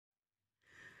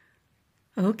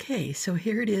Okay, so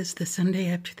here it is, the Sunday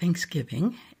after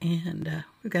Thanksgiving, and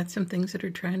we've got some things that are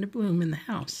trying to bloom in the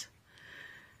house.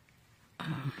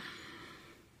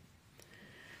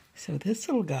 So this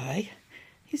little guy,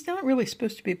 he's not really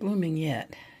supposed to be blooming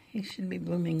yet. He should be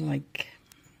blooming like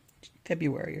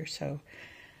February or so.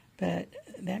 But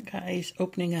that guy's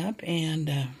opening up, and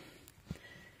I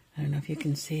don't know if you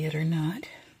can see it or not.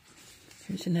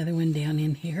 There's another one down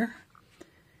in here.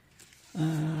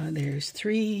 There's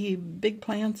 3 big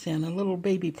plants and a little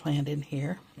baby plant in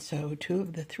here. So 2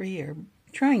 of the 3 are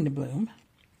trying to bloom.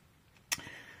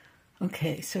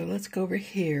 Okay, so let's go over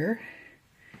here.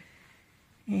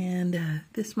 And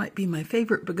this might be my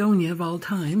favorite begonia of all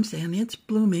times, and it's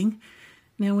blooming.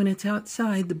 Now when it's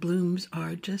outside, the blooms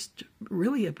are just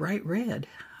really a bright red.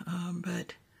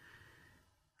 But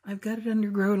I've got it under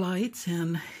grow lights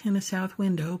and in a south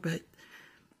window, but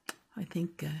I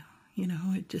think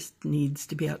it just needs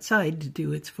to be outside to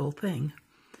do its full thing.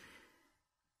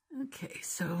 Okay,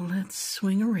 so let's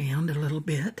swing around a little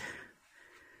bit.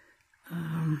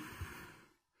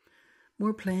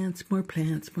 More plants, more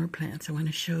plants, more plants. I want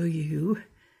to show you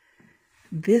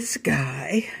this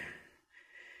guy.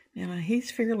 Now,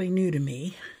 he's fairly new to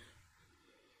me,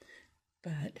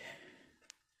 but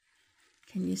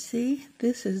can you see?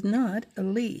 This is not a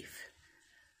leaf.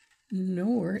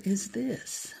 Nor is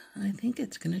this. I think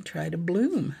it's going to try to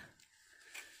bloom.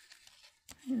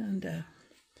 And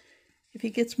if he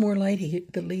gets more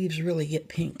light, the leaves really get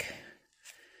pink.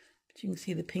 But you can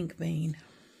see the pink vein.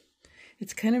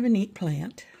 It's kind of a neat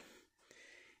plant.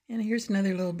 And here's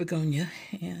another little begonia.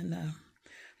 And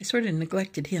I sort of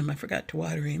neglected him. I forgot to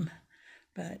water him.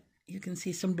 But you can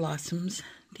see some blossoms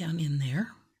down in there.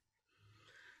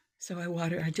 So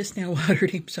I just now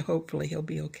watered him, so hopefully he'll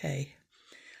be okay.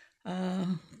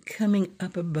 Coming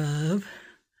up above,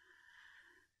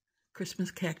 Christmas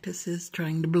cactus is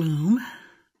trying to bloom.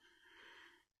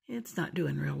 It's not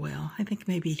doing real well. I think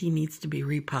maybe he needs to be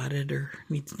repotted or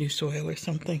needs new soil or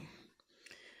something.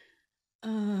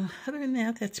 Other than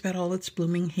that, that's about all that's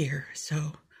blooming here.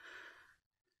 So,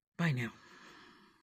 bye now.